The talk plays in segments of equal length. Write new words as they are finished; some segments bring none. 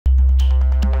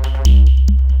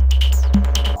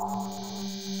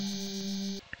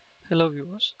Hello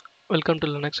viewers, welcome to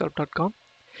linuxhelp.com.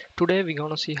 Today we're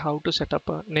gonna see how to set up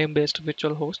a name-based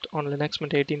virtual host on Linux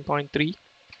Mint 18.3.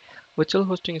 Virtual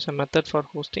hosting is a method for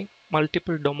hosting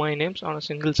multiple domain names on a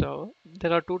single server.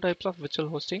 There are two types of virtual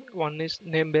hosting. One is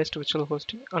name-based virtual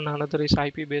hosting and another is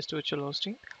IP-based virtual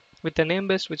hosting. With a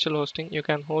name-based virtual hosting, you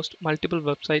can host multiple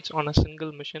websites on a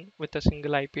single machine with a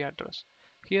single IP address.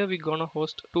 Here we're gonna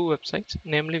host two websites,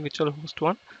 namely VirtualHost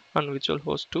 1 and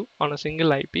VirtualHost 2 on a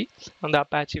single IP on the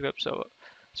Apache web server.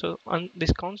 So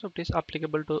this concept is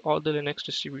applicable to all the Linux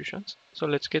distributions. So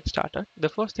let's get started. The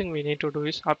first thing we need to do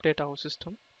is update our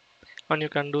system, and you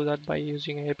can do that by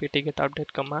using apt get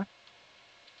update command.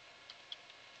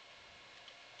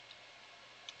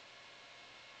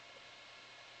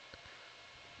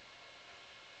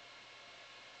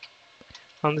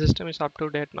 And the system is up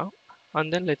to date now.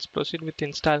 And then let's proceed with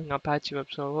installing Apache web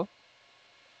server.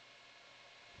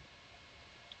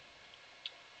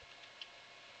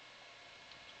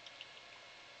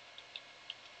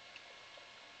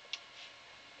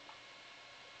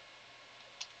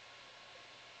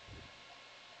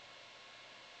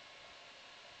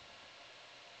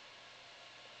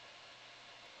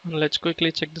 And let's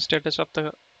quickly check the status of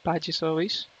the Apache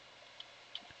service.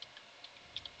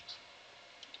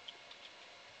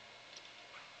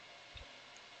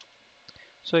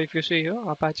 So if you see here,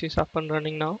 Apache is up and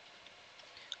running now.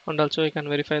 And also you can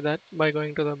verify that by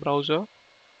going to the browser.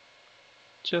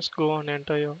 Just go and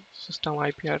enter your system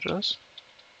IP address.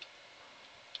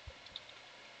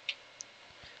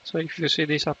 So if you see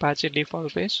this Apache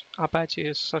default page, Apache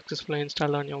is successfully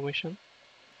installed on your machine.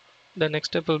 The next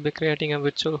step will be creating a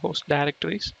virtual host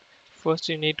directories. First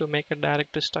you need to make a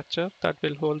directory structure that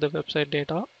will hold the website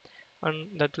data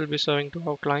and that will be serving to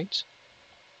our clients.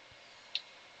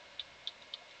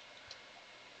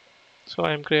 So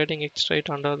I am creating it straight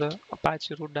under the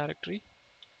Apache root directory.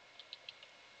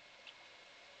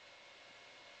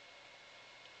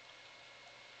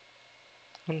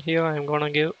 And here I am gonna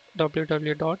give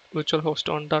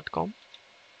www.virtualhost1.com.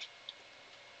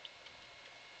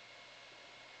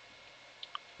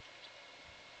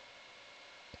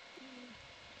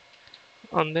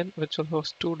 and then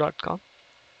virtualhost2.com.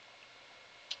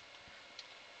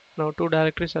 Now two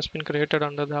directories has been created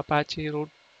under the Apache root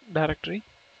directory.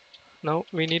 Now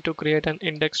we need to create an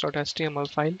index.html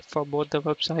file for both the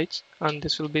websites, and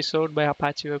this will be served by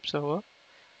Apache web server.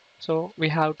 So we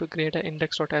have to create an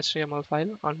index.html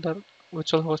file under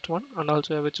virtualhost1 and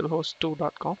also a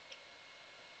virtualhost2.com.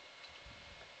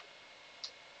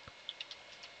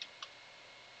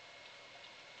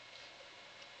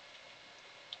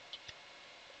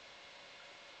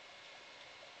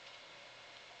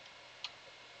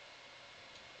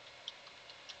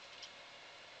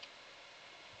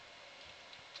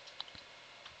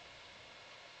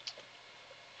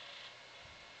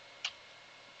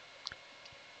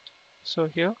 So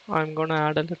here I'm gonna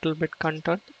add a little bit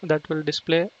content that will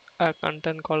display a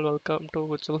content called welcome to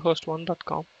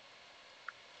virtualhost1.com.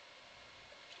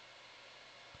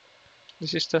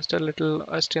 This is just a little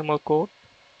HTML code.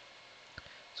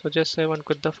 So just save and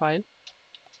quit the file.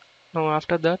 Now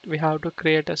after that we have to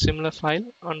create a similar file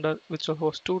under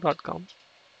virtualhost2.com.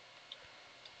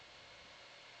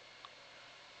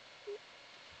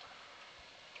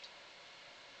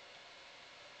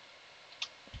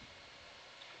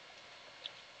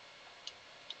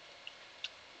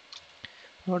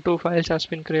 Now two files has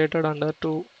been created under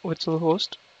two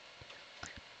virtualhost.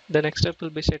 The next step will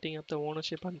be setting up the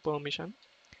ownership and permission.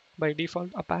 By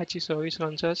default, Apache service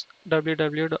runs as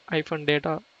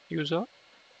www-data user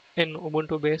in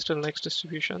Ubuntu based Linux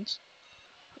distributions.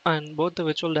 And both the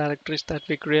virtual directories that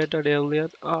we created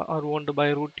earlier are owned by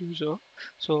root user.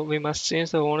 So we must change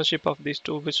the ownership of these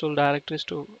two virtual directories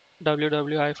to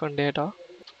www-data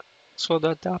so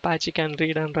that the Apache can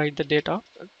read and write the data.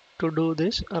 To do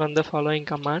this, run the following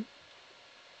command.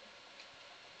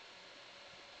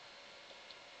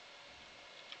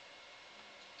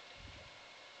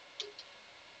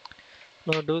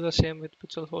 Now do the same with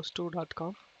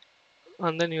virtualhost2.com.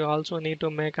 And then you also need to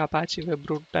make Apache web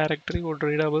root directory would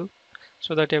readable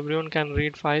so that everyone can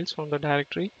read files from the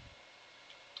directory.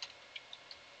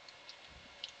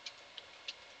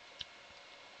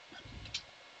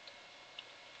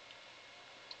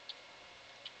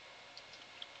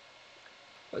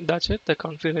 That's it, the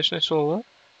configuration is over.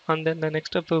 And then the next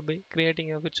step will be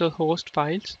creating a virtual host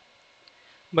files.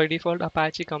 By default,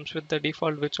 Apache comes with the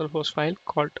default virtual host file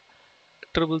called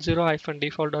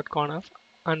 000-default.conf,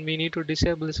 and we need to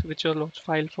disable this virtual host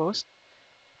file first.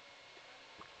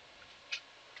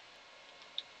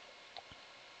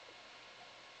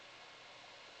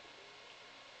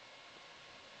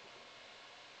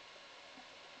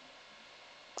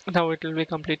 Now it will be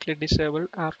completely disabled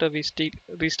after we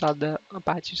restart the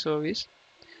Apache service.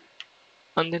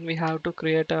 And then we have to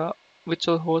create a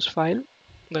virtual host file,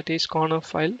 that is conf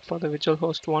file for the virtual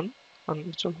host 1 and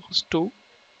virtual host 2.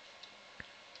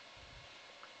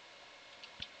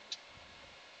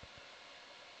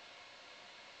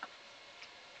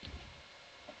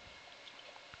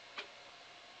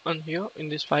 And here in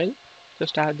this file,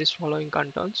 just add this following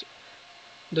contents: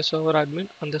 the server admin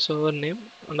and the server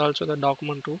name, and also the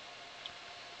document too.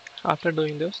 After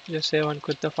doing this, just save and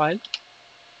quit the file.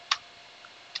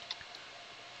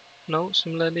 Now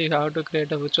similarly, you have to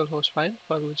create a virtual host file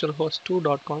for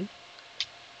virtualhost2.com.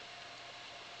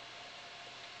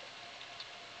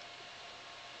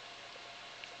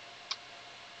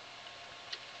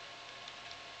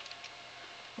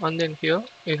 And then here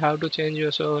you have to change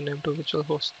your server name to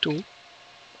virtualhost2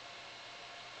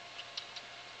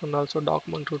 and also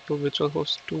document root to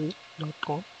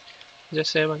virtualhost2.com.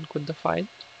 Just save and quit the file.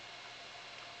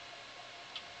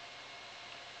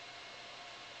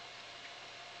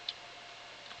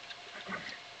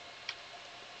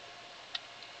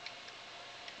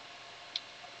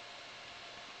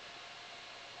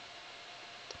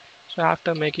 So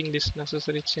after making these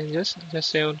necessary changes, just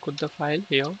save and quit the file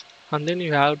here. And then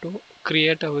you have to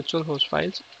create a virtual host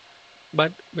files.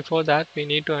 But before that, we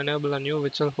need to enable a new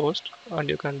virtual host, and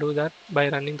you can do that by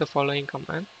running the following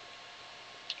command.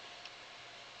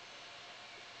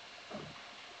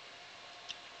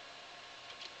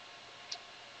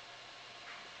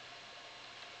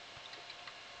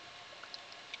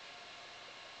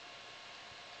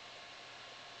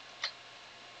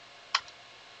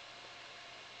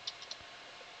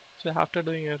 So after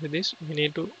doing every this, we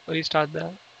need to restart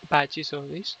the Apache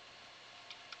service.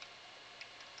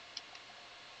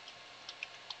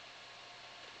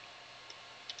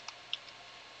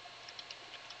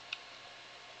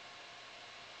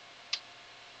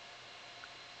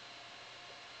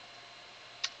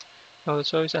 Now the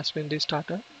service has been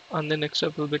restarted, and the next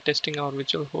step will be testing our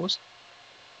virtual host.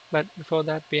 But before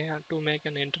that, we have to make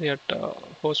an entry at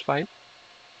host file.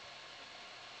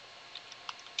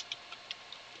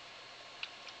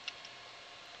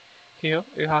 Here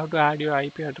you have to add your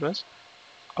IP address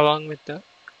along with the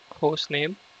host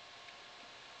name.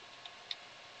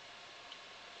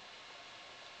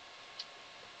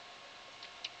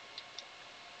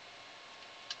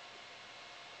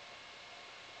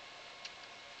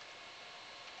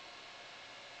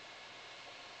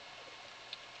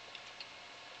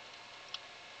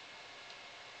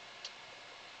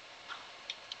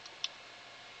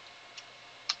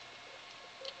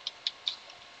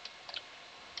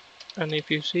 And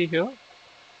if you see here,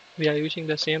 we are using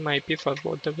the same IP for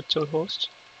both the virtual hosts.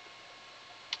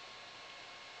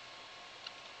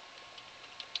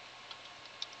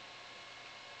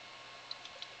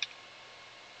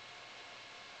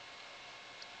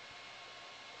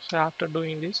 So after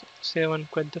doing this, save and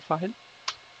quit the file.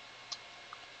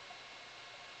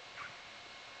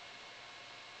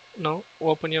 Now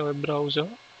open your web browser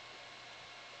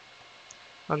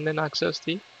and then access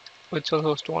the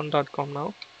virtualhost1.com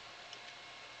now.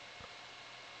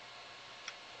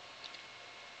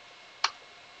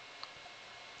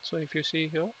 So if you see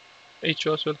here, it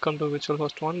shows welcome to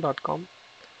virtualhost1.com.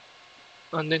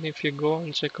 And then if you go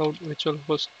and check out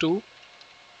virtualhost2,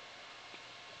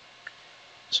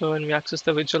 so when we access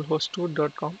the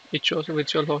virtualhost2.com, it shows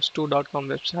virtualhost2.com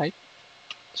website.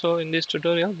 So in this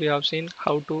tutorial, we have seen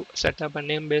how to set up a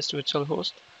name-based virtual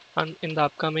host, and in the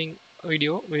upcoming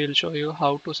video, we will show you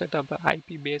how to set up an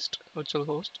IP-based virtual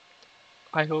host.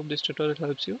 I hope this tutorial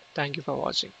helps you. Thank you for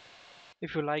watching.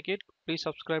 If you like it, please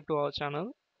subscribe to our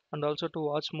channel, and also to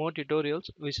watch more tutorials,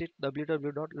 visit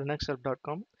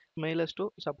www.linuxhelp.com. Mail us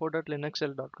to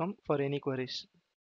support@linuxhelp.com for any queries.